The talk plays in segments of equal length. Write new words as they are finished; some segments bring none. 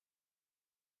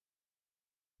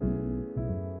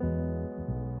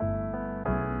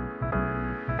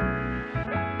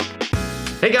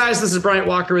Hey guys, this is Bryant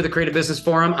Walker with the Creative Business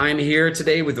Forum. I'm here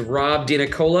today with Rob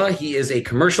DiNicola. He is a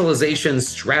commercialization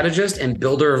strategist and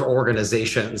builder of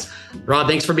organizations. Rob,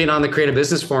 thanks for being on the Creative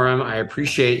Business Forum. I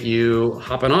appreciate you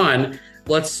hopping on.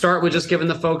 Let's start with just giving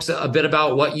the folks a bit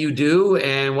about what you do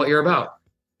and what you're about.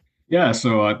 Yeah,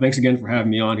 so thanks again for having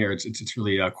me on here. It's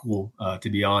really cool to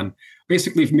be on.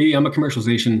 Basically, for me, I'm a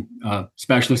commercialization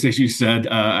specialist, as you said.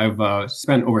 I've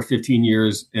spent over 15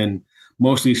 years in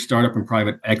mostly startup and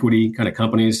private equity kind of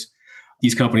companies.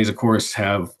 These companies, of course,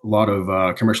 have a lot of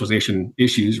commercialization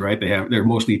issues, right? They're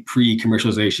mostly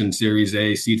pre-commercialization, Series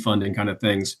A, seed funding kind of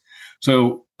things.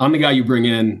 So I'm the guy you bring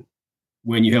in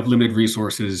when you have limited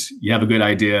resources, you have a good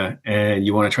idea, and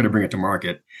you want to try to bring it to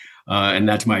market. And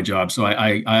that's my job. So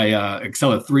I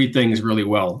excel at three things really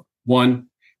well. One,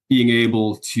 being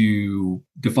able to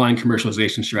define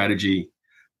commercialization strategy.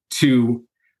 Two,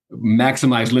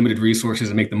 maximize limited resources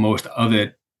and make the most of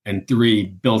it. And three,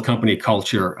 build company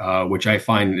culture, which I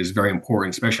find is very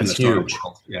important, especially That's in the startup huge.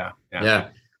 world. Yeah.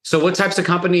 So what types of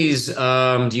companies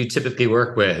do you typically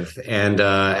work with? And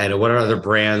what are other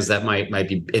brands that might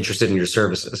be interested in your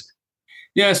services?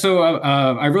 Yeah, so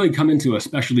I really come into a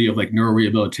specialty of like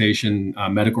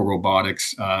neurorehabilitation, medical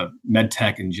robotics, med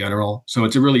tech in general. So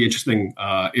it's a really interesting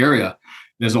area.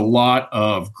 There's a lot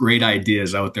of great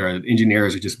ideas out there.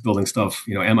 Engineers are just building stuff,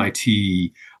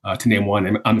 MIT, to name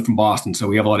one. I'm from Boston, so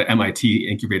we have a lot of MIT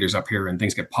incubators up here and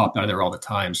things get popped out of there all the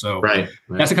time. So Right.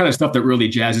 that's the kind of stuff that really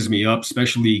jazzes me up,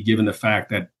 especially given the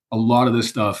fact that a lot of this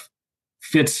stuff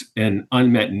fits an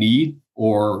unmet need,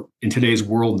 or in today's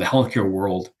world, the healthcare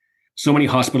world, so many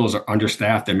hospitals are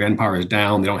understaffed, their manpower is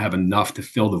down, they don't have enough to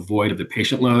fill the void of the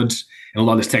patient loads. And a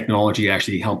lot of this technology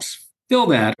actually helps fill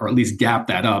that, or at least gap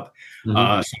that up.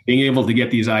 So being able to get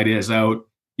these ideas out,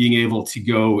 being able to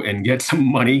go and get some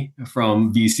money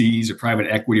from VCs or private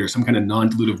equity or some kind of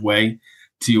non-dilutive way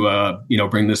to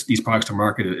bring these products to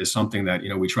market is something that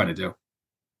we try to do.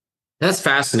 That's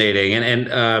fascinating.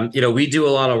 And we do a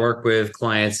lot of work with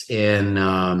clients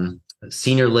in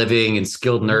senior living and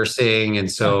skilled nursing.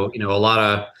 And so, a lot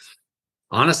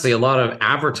of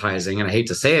advertising, and I hate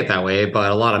to say it that way,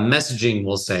 but a lot of messaging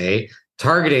will say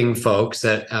targeting folks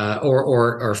that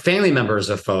or family members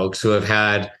of folks who have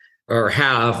had or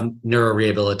have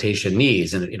neurorehabilitation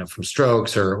needs, and from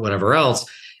strokes or whatever else.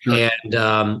 Sure.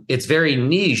 And it's very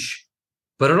niche,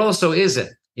 but it also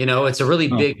isn't. It's a really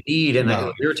big need. And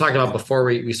we were talking about before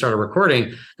we started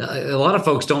recording, a lot of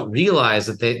folks don't realize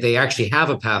that they actually have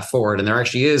a path forward, and there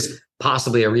actually is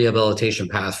possibly a rehabilitation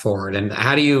path forward. And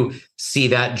how do you see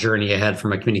that journey ahead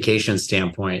from a communication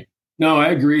standpoint? No, I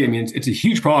agree. I mean, it's a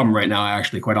huge problem right now,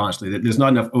 actually, quite honestly. There's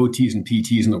not enough OTs and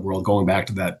PTs in the world, going back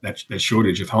to that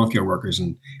shortage of healthcare workers.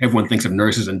 And everyone thinks of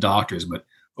nurses and doctors, but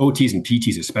OTs and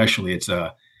PTs especially, it's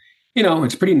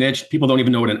pretty niche. People don't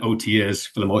even know what an OT is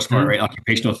for the most part, right?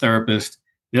 Occupational therapist.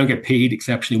 They don't get paid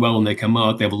exceptionally well when they come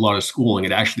out. They have a lot of schooling.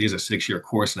 It actually is a 6-year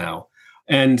course now.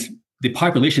 And the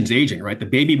population's aging, right? The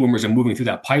baby boomers are moving through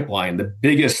that pipeline, the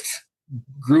biggest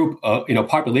group of,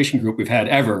 population group we've had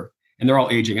ever. And they're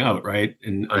all aging out, right?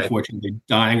 And unfortunately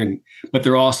dying. But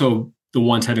they're also the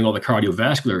ones having all the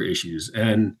cardiovascular issues.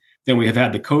 And then we have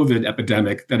had the COVID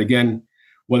epidemic that, again,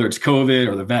 whether it's COVID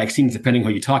or the vaccines, depending on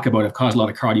how you talk about it, have caused a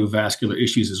lot of cardiovascular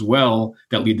issues as well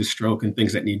that lead to stroke and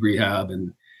things that need rehab.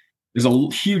 And there's a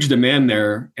huge demand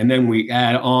there. And then we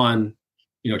add on,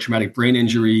 traumatic brain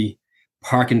injury,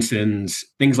 Parkinson's,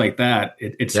 things like that.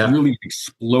 It's really an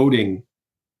exploding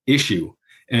issue.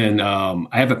 And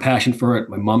I have a passion for it.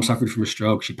 My mom suffered from a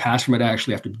stroke. She passed from it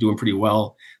actually after doing pretty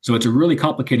well. So it's a really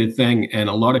complicated thing. And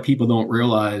a lot of people don't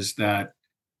realize that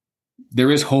there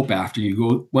is hope after you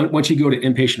go. Once you go to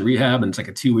inpatient rehab, and it's like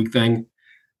a 2-week thing,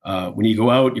 when you go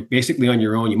out, you're basically on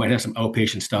your own. You might have some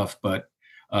outpatient stuff, but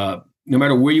no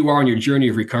matter where you are on your journey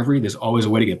of recovery, there's always a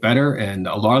way to get better. And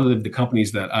a lot of the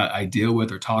companies that I deal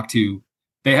with or talk to,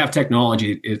 they have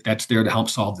technology that's there to help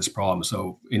solve this problem.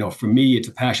 So, for me, it's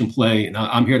a passion play, and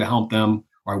I'm here to help them,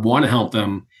 or I want to help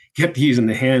them get these in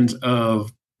the hands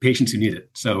of patients who need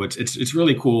it. So it's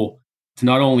really cool to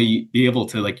not only be able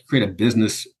to create a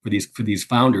business for these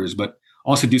founders, but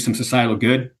also do some societal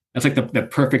good. That's like the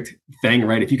perfect thing,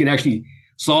 right? If you can actually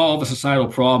solve a societal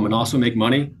problem and also make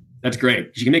money, that's great.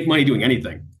 You can make money doing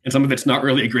anything, and some of it's not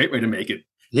really a great way to make it.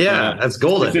 Yeah, that's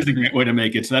golden. This is a great way to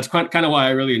make it. So that's kind of why I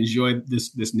really enjoy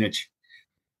this niche.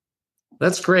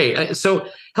 That's great. So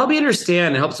help me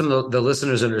understand, and help some of the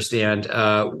listeners understand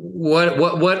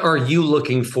what are you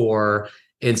looking for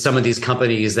in some of these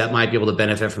companies that might be able to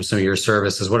benefit from some of your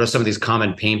services? What are some of these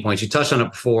common pain points? You touched on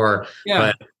it before,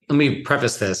 but let me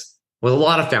preface this with a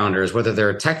lot of founders, whether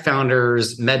they're tech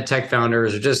founders, med tech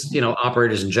founders, or just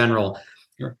operators in general.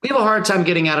 Sure. We have a hard time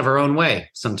getting out of our own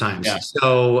way sometimes. Yeah.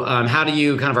 So how do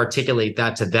you kind of articulate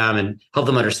that to them and help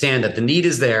them understand that the need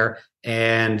is there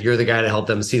and you're the guy to help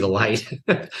them see the light?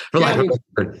 For lack of a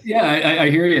word. I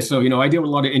hear you. So, I deal with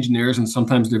a lot of engineers, and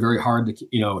sometimes they're very hard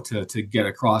to get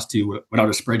across to without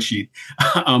a spreadsheet.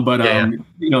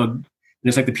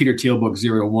 It's like the Peter Thiel book,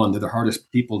 0 to 1. They're the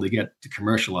hardest people to get to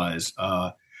commercialize.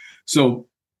 So,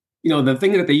 the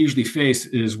thing that they usually face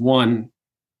is, one,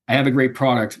 I have a great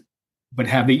product, but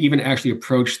have they even actually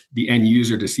approached the end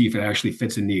user to see if it actually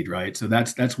fits a need, right? So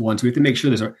that's one. So we have to make sure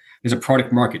there's a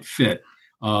product market fit.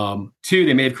 Two,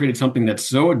 they may have created something that's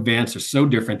so advanced or so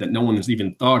different that no one has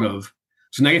even thought of.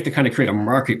 So now you have to kind of create a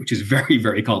market, which is very,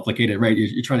 very complicated, right?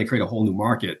 You're trying to create a whole new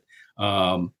market.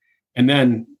 And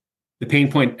then the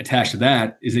pain point attached to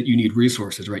that is that you need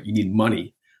resources, right? You need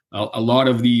money. A lot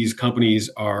of these companies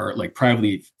are like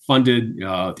privately funded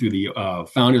through the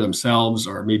founder themselves,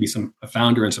 or maybe a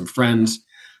founder and some friends.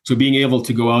 So being able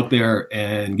to go out there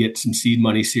and get some seed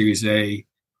money, Series A,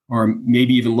 or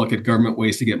maybe even look at government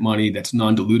ways to get money that's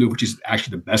non-dilutive, which is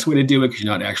actually the best way to do it because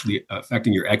you're not actually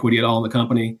affecting your equity at all in the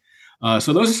company.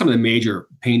 So those are some of the major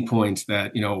pain points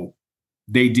that,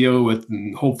 they deal with,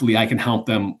 and hopefully I can help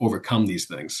them overcome these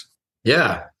things.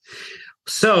 Yeah.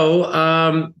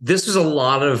 So this was a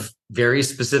lot of very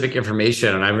specific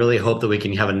information, and I really hope that we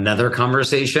can have another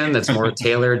conversation that's more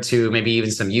tailored to maybe even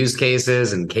some use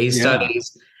cases and case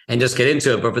studies and just get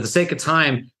into it. But for the sake of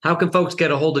time, how can folks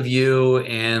get a hold of you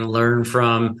and learn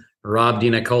from Rob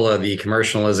DiNicola, the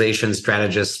commercialization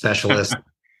strategist specialist?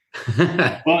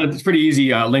 Well, it's pretty easy.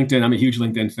 LinkedIn. I'm a huge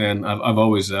LinkedIn fan. I've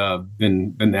always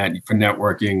been that for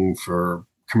networking, for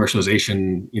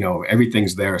commercialization.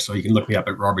 Everything's there. So you can look me up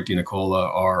at Robert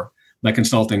DiNicola, or my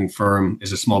consulting firm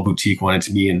is a small boutique one. It's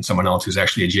me and someone else who's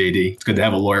actually a JD. It's good to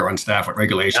have a lawyer on staff with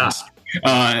regulations.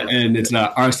 And it's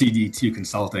RCD2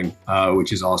 Consulting,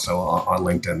 which is also on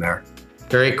LinkedIn there.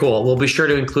 Very cool. We'll be sure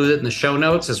to include it in the show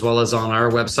notes as well as on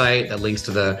our website that links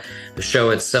to the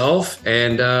show itself.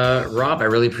 And Rob, I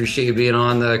really appreciate you being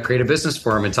on the Creative Business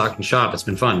Forum and talking shop. It's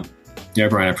been fun. Yeah,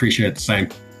 Brian, I appreciate it. The same.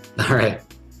 All right.